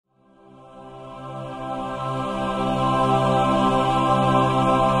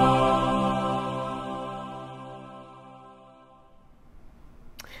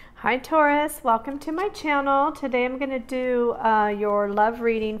Hi Taurus, welcome to my channel. Today I'm going to do your love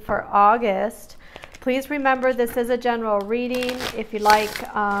reading for August. Please remember this is a general reading. If you'd like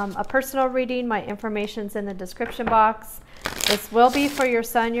a personal reading, my information's in the description box. This will be for your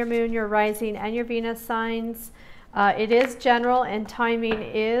sun, your moon, your rising, and your Venus signs. It is general and timing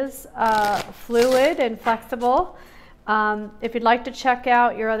is fluid and flexible. If you'd like to check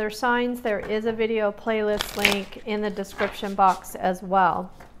out your other signs, there is a video playlist link in the description box as well.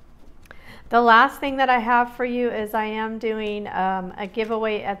 The last thing that I have for you is I am doing a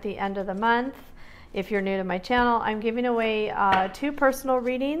giveaway at the end of the month. If you're new to my channel, I'm giving away 2 personal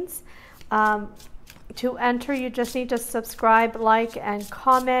readings. To enter, you just need to subscribe, like, and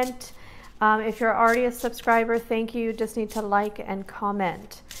comment. If you're already a subscriber, thank you. You just need to like and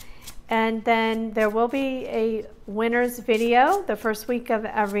comment. And then there will be a winner's video the first week of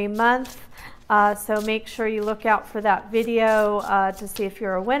every month. So make sure you look out for that video to see if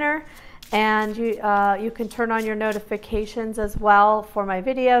you're a winner. And you can turn on your notifications as well for my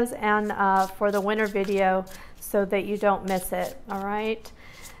videos and for the winner video so that you don't miss it. All right.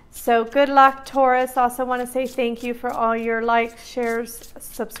 So good luck, Taurus. Also want to say thank you for all your likes, shares,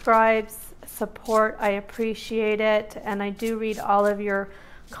 subscribes, support. I appreciate it. And I do read all of your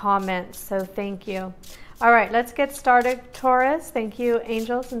comments. So thank you. All right, let's get started, Taurus. Thank you,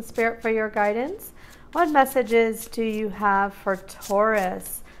 angels and spirit, for your guidance. What messages do you have for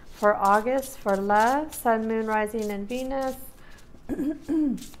Taurus? For August, for love, sun, moon, rising, and Venus.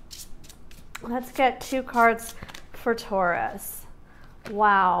 Let's get 2 cards for Taurus.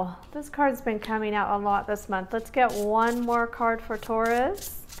 Wow, this card's been coming out a lot this month. Let's get 1 more card for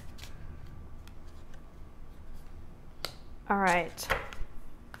Taurus. All right.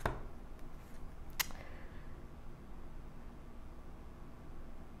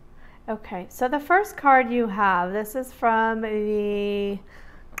 Okay, so the first card you have, this is from the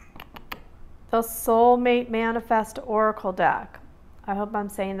Soulmate Manifest Oracle deck. I hope I'm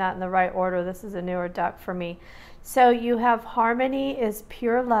saying that in the right order. This is a newer deck for me. So you have harmony is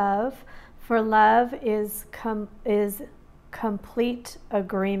pure love. For love is complete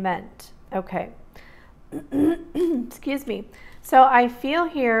agreement. Okay. Excuse me. So I feel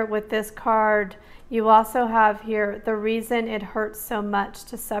here with this card, you also have here the reason it hurts so much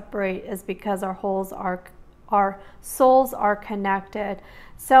to separate is because our souls are connected.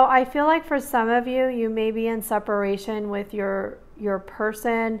 So I feel like for some of you, you may be in separation with your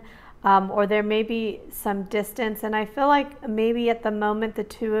person, or there may be some distance. And I feel like maybe at the moment, the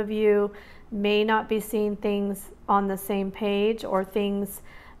 2 of you may not be seeing things on the same page, or things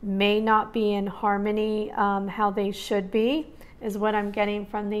may not be in harmony how they should be, is what I'm getting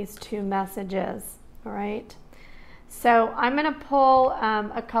from these 2 messages. All right. So I'm going to pull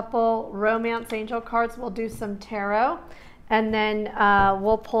a couple romance angel cards. We'll do some tarot, and then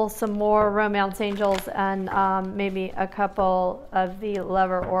we'll pull some more romance angels and maybe a couple of the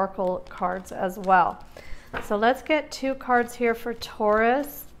lover oracle cards as well. So let's get 2 cards here for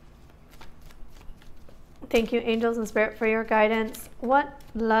Taurus. Thank you, angels and spirit, for your guidance. What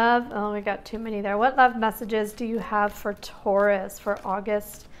love, oh, we got too many there. What love messages do you have for Taurus for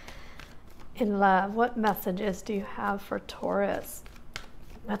August? In love, what messages do you have for Taurus?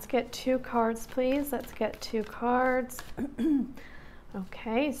 Let's get 2 cards, please. Let's get 2 cards.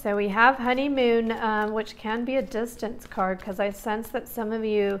 Okay, so we have honeymoon, which can be a distance card, because I sense that some of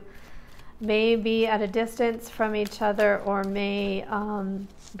you may be at a distance from each other, or may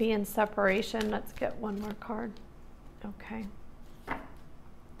be in separation. Let's get 1 more card. Okay.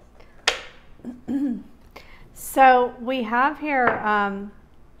 So we have here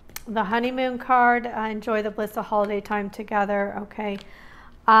the honeymoon card. Enjoy the bliss of holiday time together. Okay.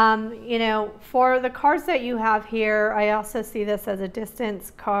 You know, for the cards that you have here, I also see this as a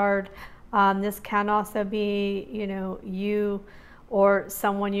distance card. This can also be, you know, you or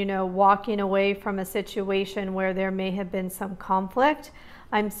someone you know walking away from a situation where there may have been some conflict.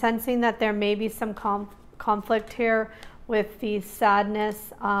 I'm sensing that there may be some conflict here with the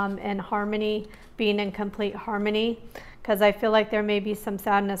sadness and harmony, being in complete harmony. Because I feel like there may be some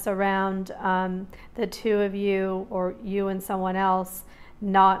sadness around the 2 of you, or you and someone else,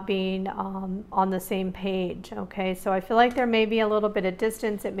 not being on the same page. Okay, so I feel like there may be a little bit of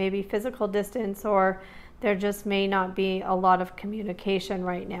distance. It may be physical distance, or there just may not be a lot of communication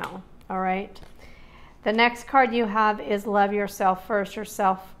right now. All right. The next card you have is love yourself first. Your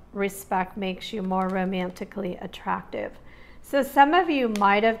self-respect makes you more romantically attractive. So some of you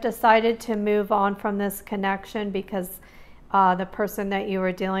might have decided to move on from this connection because the person that you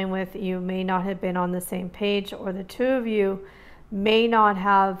were dealing with, you may not have been on the same page, or the 2 of you may not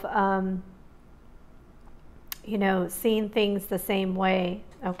have, you know, seen things the same way.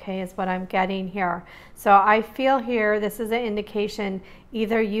 okay, is what I'm getting here. So I feel here, this is an indication,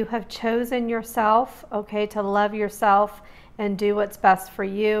 either you have chosen yourself, okay, to love yourself and do what's best for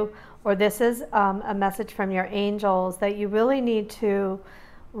you, or this is a message from your angels that you really need to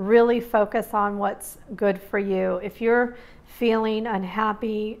really focus on what's good for you. If you're feeling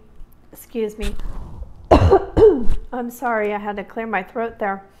unhappy, excuse me, I'm sorry, I had to clear my throat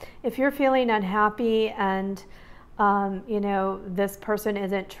there. If you're feeling unhappy and you know, this person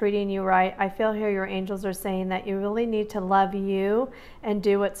isn't treating you right, I feel here your angels are saying that you really need to love you and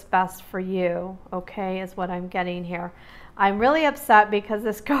do what's best for you, okay, is what I'm getting here. I'm really upset because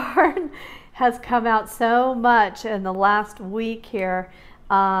this card has come out so much in the last week here,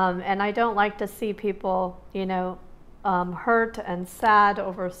 and I don't like to see people, you know, hurt and sad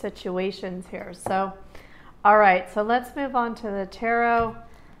over situations here. So, all right, so let's move on to the tarot,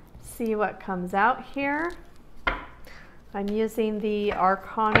 see what comes out here. I'm using the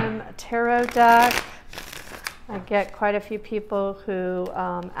Arcanum Tarot deck. I get quite a few people who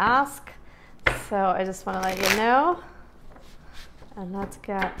ask, so I just want to let you know. And let's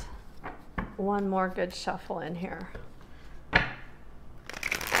get one more good shuffle in here.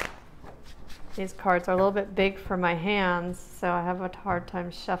 These cards are a little bit big for my hands, so I have a hard time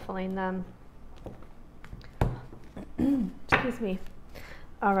shuffling them. Excuse me.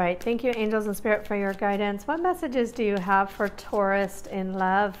 All right, thank you, angels and spirit, for your guidance. What messages do you have for Taurus in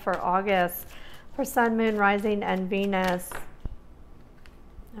love for August, for Sun, Moon, Rising, and Venus?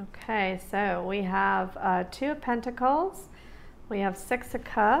 Okay, so we have 2 of Pentacles. We have 6 of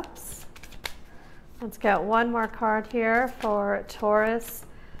Cups. Let's get one more card here for Taurus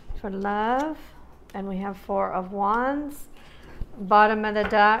for love. And we have 4 of Wands. Bottom of the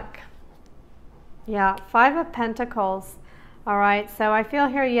deck. Yeah, 5 of Pentacles. All right, so I feel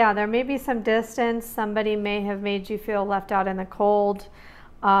here, yeah, there may be some distance. Somebody may have made you feel left out in the cold.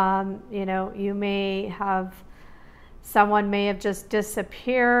 You know, you may have, someone may have just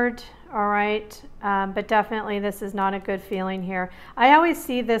disappeared, all right? But definitely this is not a good feeling here. I always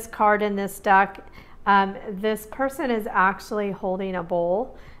see this card in this deck. This person is actually holding a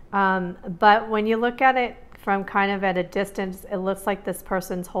bowl. But when you look at it from kind of at a distance, it looks like this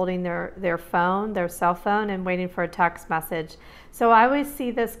person's holding their phone, their cell phone, and waiting for a text message. So I always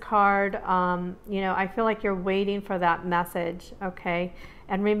see this card, you know, I feel like you're waiting for that message, okay?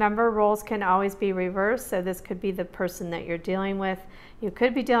 And remember, roles can always be reversed, so this could be the person that you're dealing with. You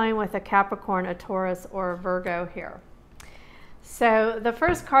could be dealing with a Capricorn, a Taurus, or a Virgo here. So the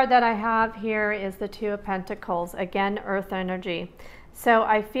first card that I have here is the 2 of Pentacles, again, earth energy. So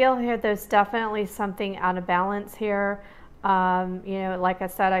I feel here there's definitely something out of balance here. You know, like I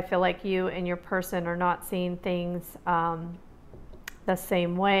said, I feel like you and your person are not seeing things the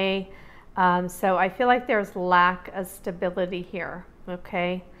same way. So I feel like there's lack of stability here,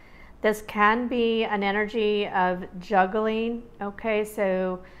 okay? This can be an energy of juggling, okay?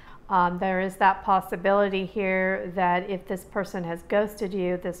 So there is that possibility here that if this person has ghosted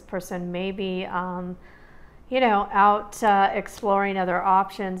you, this person may be you know, out exploring other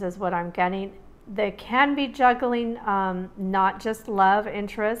options is what I'm getting. They can be juggling not just love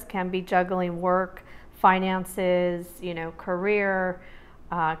interest, can be juggling work, finances, you know, career,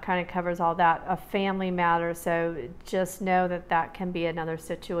 kind of covers all that, a family matter. So just know that that can be another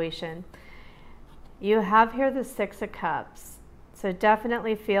situation. You have here the 6 of Cups. So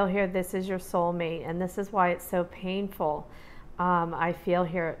definitely feel here this is your soulmate, and this is why it's so painful. I feel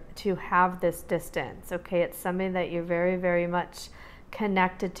here to have this distance, okay? It's somebody that you're very, very much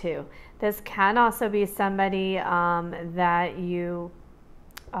connected to. This can also be somebody that you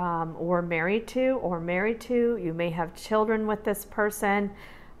were married to or married to. You may have children with this person,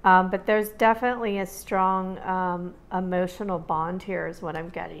 but there's definitely a strong emotional bond here is what I'm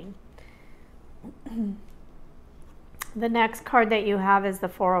getting. The next card that you have is the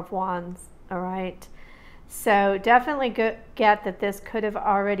 4 of Wands, all right? So definitely get that this could have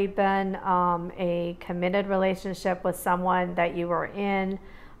already been a committed relationship with someone that you were in.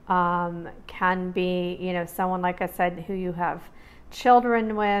 Can be, you know, someone, like I said, who you have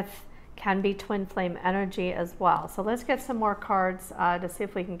children with, can be twin flame energy as well. So let's get some more cards to see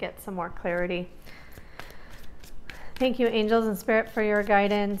if we can get some more clarity. Thank you, angels and spirit, for your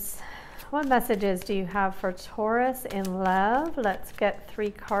guidance. What messages do you have for Taurus in love? Let's get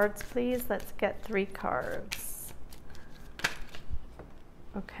 3 cards, please. Let's get 3 cards.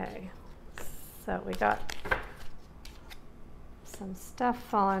 Okay, so we got some stuff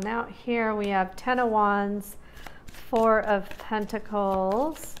falling out here. We have 10 of Wands, 4 of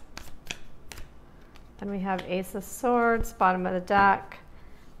Pentacles, and we have Ace of Swords, bottom of the deck.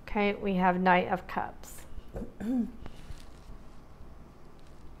 Okay, we have Knight of Cups.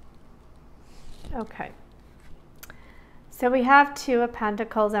 Okay. So we have 2 of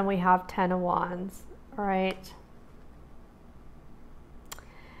Pentacles and we have 10 of Wands. All right.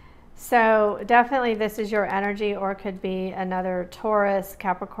 So definitely this is your energy, or it could be another Taurus,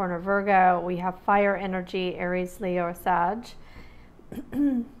 Capricorn, or Virgo. We have fire energy, Aries, Leo, or Sag.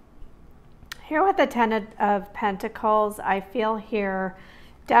 Here with the 10 of Pentacles, I feel here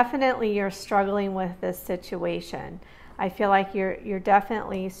definitely you're struggling with this situation. I feel like you're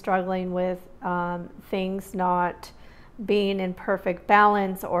definitely struggling with things not being in perfect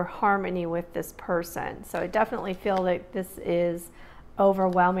balance or harmony with this person. So I definitely feel that this is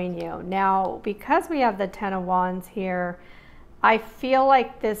overwhelming you. Now, because we have the 10 of Wands here, I feel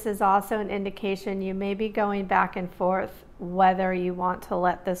like this is also an indication you may be going back and forth whether you want to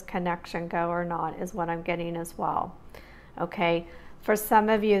let this connection go or not, is what I'm getting as well. Okay. For some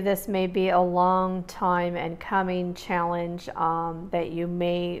of you, this may be a long time and coming challenge that you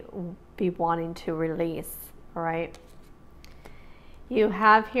may be wanting to release. All right. You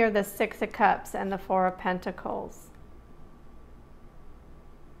have here the 6 of Cups and the 4 of Pentacles.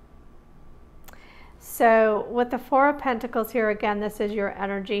 So with the 4 of Pentacles here, again, this is your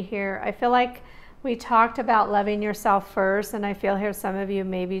energy here. I feel like we talked about loving yourself first, and I feel here some of you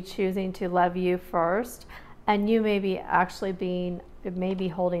may be choosing to love you first, and you may be actually maybe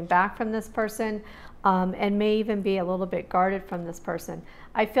holding back from this person, and may even be a little bit guarded from this person.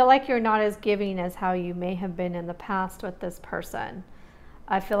 I feel like you're not as giving as how you may have been in the past with this person.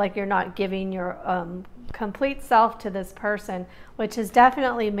 I feel like you're not giving your complete self to this person, which is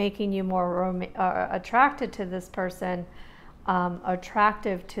definitely making you more attracted to this person,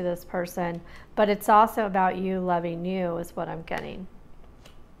 attractive to this person, but it's also about you loving you, is what I'm getting.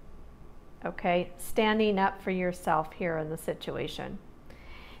 Okay, standing up for yourself here in the situation.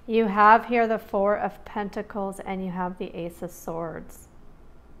 You have here the 4 of Pentacles and you have the Ace of Swords.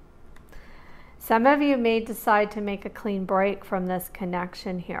 Some of you may decide to make a clean break from this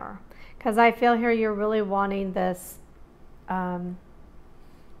connection here, because I feel here you're really wanting this, you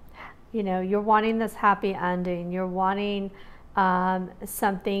know, you're wanting this happy ending. You're wanting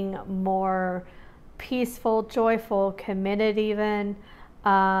something more peaceful, joyful, committed even.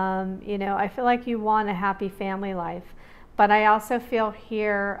 You know, I feel like you want a happy family life, but I also feel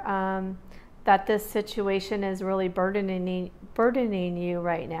here that this situation is really burdening you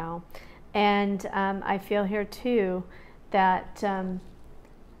right now. And I feel here too that,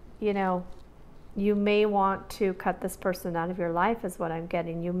 you know, you may want to cut this person out of your life, is what I'm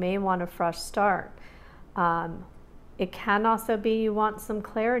getting. You may want a fresh start. It can also be you want some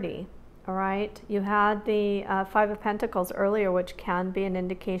clarity. All right. You had the 5 of Pentacles earlier, which can be an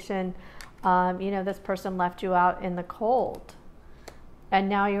indication, you know, this person left you out in the cold. And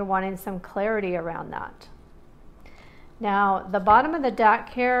now you're wanting some clarity around that. Now, the bottom of the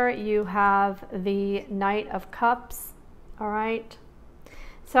deck here, you have the Knight of Cups. All right.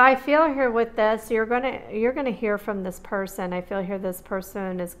 So I feel here with this, you're gonna hear from this person. I feel here this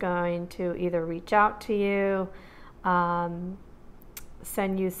person is going to either reach out to you,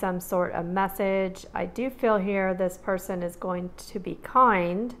 send you some sort of message. I do feel here this person is going to be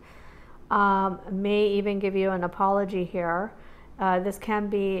kind, may even give you an apology here. This can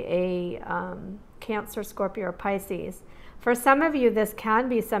be a Cancer, Scorpio, or Pisces. For some of you, this can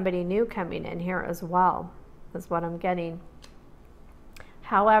be somebody new coming in here as well, is what I'm getting.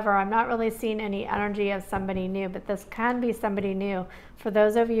 However, I'm not really seeing any energy of somebody new, but this can be somebody new for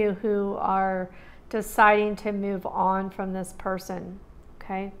those of you who are deciding to move on from this person.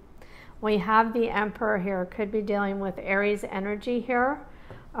 Okay, we have the Emperor here. Could be dealing with Aries energy here.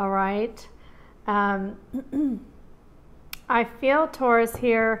 All right. I feel Taurus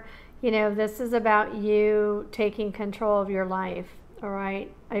here, you know, this is about you taking control of your life. All right.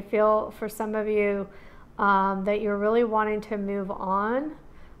 I feel for some of you that you're really wanting to move on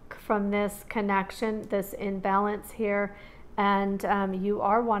from this connection, this imbalance here. And you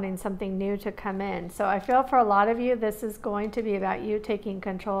are wanting something new to come in. So I feel for a lot of you, this is going to be about you taking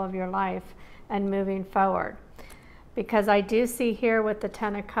control of your life and moving forward. Because I do see here with the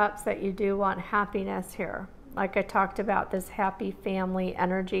 10 of Cups that you do want happiness here. Like I talked about, this happy family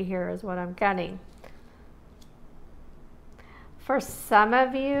energy here is what I'm getting. For some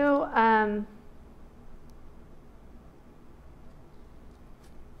of you,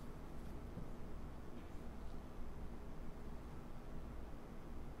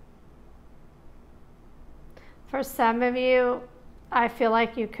 I feel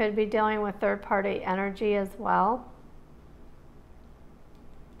like you could be dealing with third-party energy as well.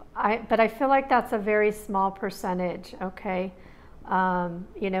 But I feel like that's a very small percentage, okay?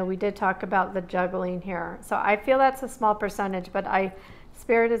 You know, we did talk about the juggling here. So I feel that's a small percentage, but I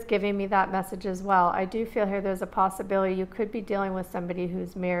Spirit is giving me that message as well. I do feel here there's a possibility you could be dealing with somebody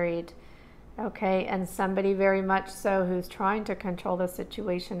who's married, okay, and somebody very much so who's trying to control the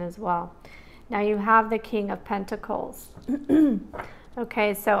situation as well. Now you have the King of Pentacles.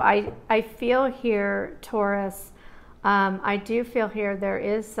 Okay, so I feel here, Taurus, I do feel here there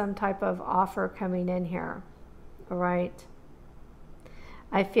is some type of offer coming in here, all right?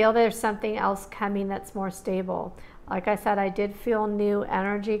 I feel there's something else coming that's more stable. Like I said, I did feel new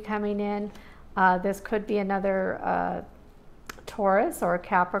energy coming in. This could be another Taurus or a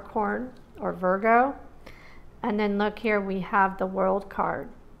Capricorn or Virgo. And then look here, we have the World card.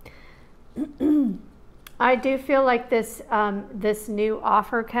 I do feel like this this new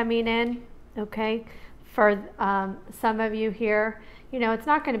offer coming in, okay, for some of you here. You know, it's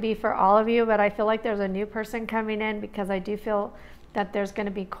not going to be for all of you, but I feel like there's a new person coming in, because I do feel that there's going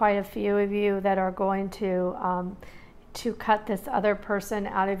to be quite a few of you that are going to cut this other person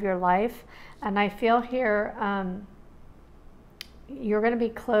out of your life. And I feel here you're going to be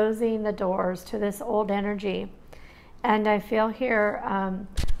closing the doors to this old energy. And I feel here,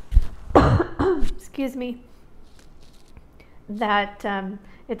 excuse me, that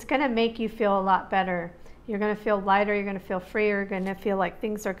it's going to make you feel a lot better. You're going to feel lighter, you're going to feel freer, you're going to feel like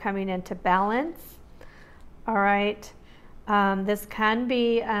things are coming into balance. All right. This can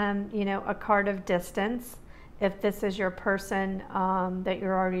be, you know, a card of distance if this is your person that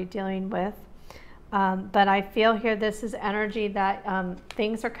you're already dealing with. But I feel here this is energy that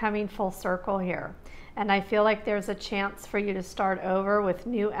things are coming full circle here. And I feel like there's a chance for you to start over with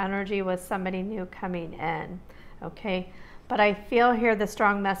new energy with somebody new coming in. Okay. But I feel here the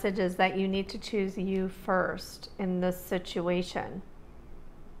strong message is that you need to choose you first in this situation.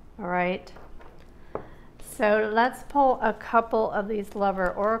 All right. So let's pull a couple of these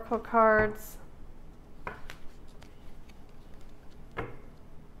Lover Oracle cards.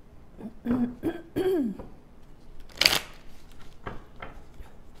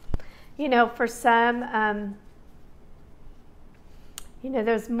 You know, for some, you know,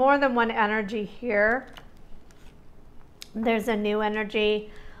 there's more than one energy here. There's a new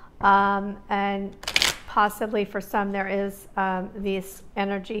energy, and possibly for some there is this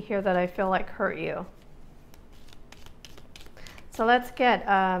energy here that I feel like hurt you. So let's get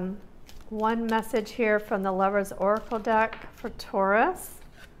one message here from the Lover's Oracle deck for Taurus.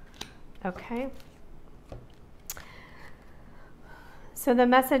 Okay. So the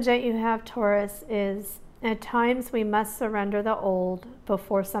message that you have, Taurus, is at times we must surrender the old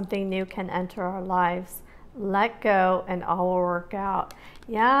before something new can enter our lives. Let go and all will work out.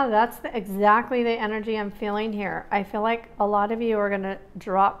 Yeah, that's exactly the energy I'm feeling here. I feel like a lot of you are going to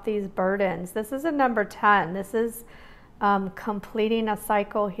drop these burdens. This is a number 10. This is completing a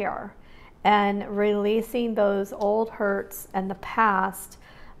cycle here and releasing those old hurts and the past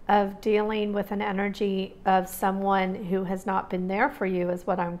of dealing with an energy of someone who has not been there for you is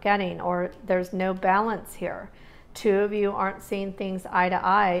what I'm getting, or there's no balance here. Two of you aren't seeing things eye to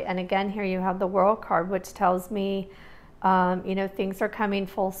eye. And again, here you have the World card, which tells me, you know, things are coming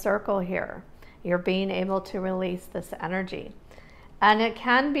full circle here. You're being able to release this energy. And it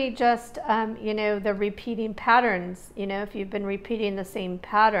can be just, you know, the repeating patterns. You know, if you've been repeating the same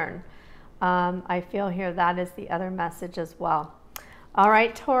pattern, I feel here that is the other message as well. All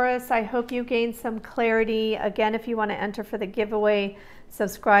right, Taurus, I hope you gained some clarity. Again, if you want to enter for the giveaway,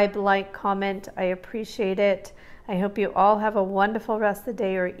 subscribe, like, comment. I appreciate it. I hope you all have a wonderful rest of the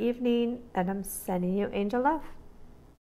day or evening, and I'm sending you angel love.